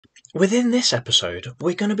Within this episode,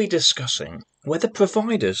 we're going to be discussing whether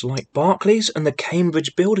providers like Barclays and the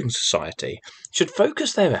Cambridge Building Society should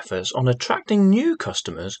focus their efforts on attracting new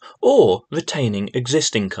customers or retaining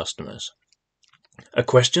existing customers. A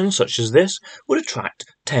question such as this would attract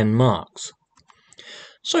 10 marks.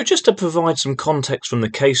 So just to provide some context from the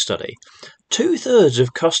case study, 2/3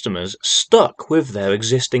 of customers stuck with their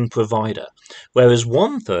existing provider, whereas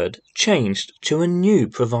 1/3 changed to a new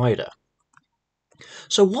provider.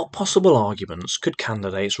 So what possible arguments could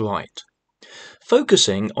candidates write?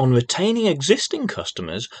 Focusing on retaining existing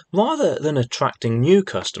customers rather than attracting new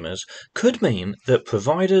customers could mean that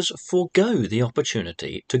providers forego the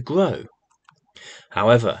opportunity to grow.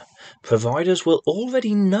 However, providers will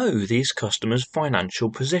already know these customers' financial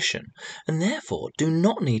position and therefore do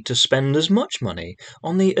not need to spend as much money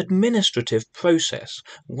on the administrative process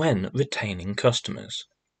when retaining customers.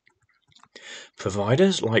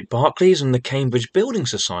 Providers like Barclays and the Cambridge Building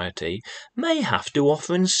Society may have to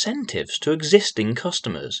offer incentives to existing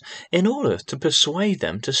customers in order to persuade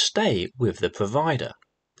them to stay with the provider.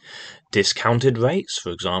 Discounted rates,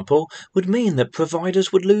 for example, would mean that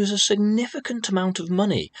providers would lose a significant amount of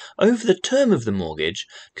money over the term of the mortgage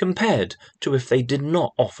compared to if they did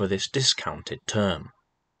not offer this discounted term.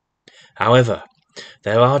 However,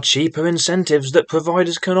 there are cheaper incentives that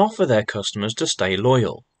providers can offer their customers to stay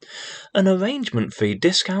loyal. An arrangement fee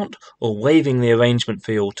discount or waiving the arrangement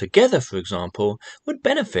fee altogether, for example, would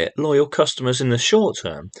benefit loyal customers in the short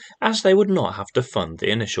term as they would not have to fund the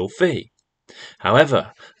initial fee.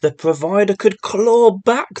 However, the provider could claw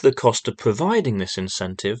back the cost of providing this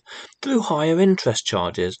incentive through higher interest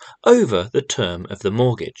charges over the term of the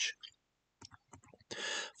mortgage.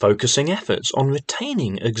 Focusing efforts on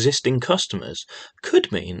retaining existing customers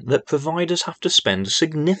could mean that providers have to spend a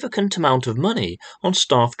significant amount of money on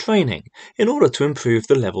staff training in order to improve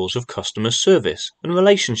the levels of customer service and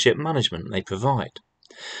relationship management they provide.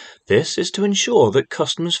 This is to ensure that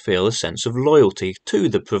customers feel a sense of loyalty to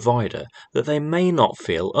the provider that they may not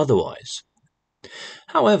feel otherwise.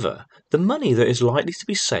 However, the money that is likely to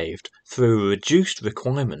be saved through a reduced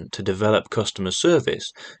requirement to develop customer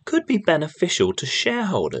service could be beneficial to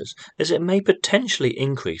shareholders as it may potentially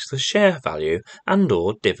increase the share value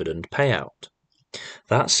and/or dividend payout.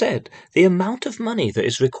 That said, the amount of money that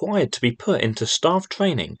is required to be put into staff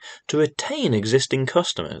training to retain existing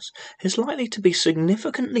customers is likely to be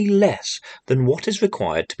significantly less than what is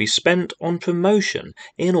required to be spent on promotion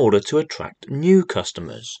in order to attract new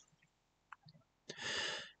customers.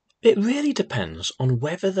 It really depends on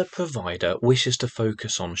whether the provider wishes to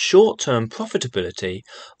focus on short-term profitability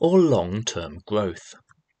or long-term growth.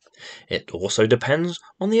 It also depends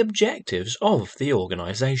on the objectives of the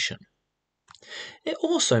organisation. It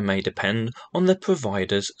also may depend on the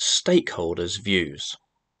provider's stakeholders' views.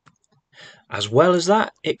 As well as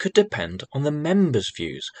that, it could depend on the members'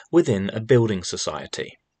 views within a building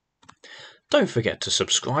society. Don't forget to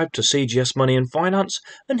subscribe to CGS Money and Finance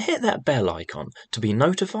and hit that bell icon to be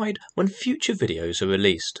notified when future videos are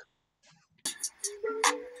released.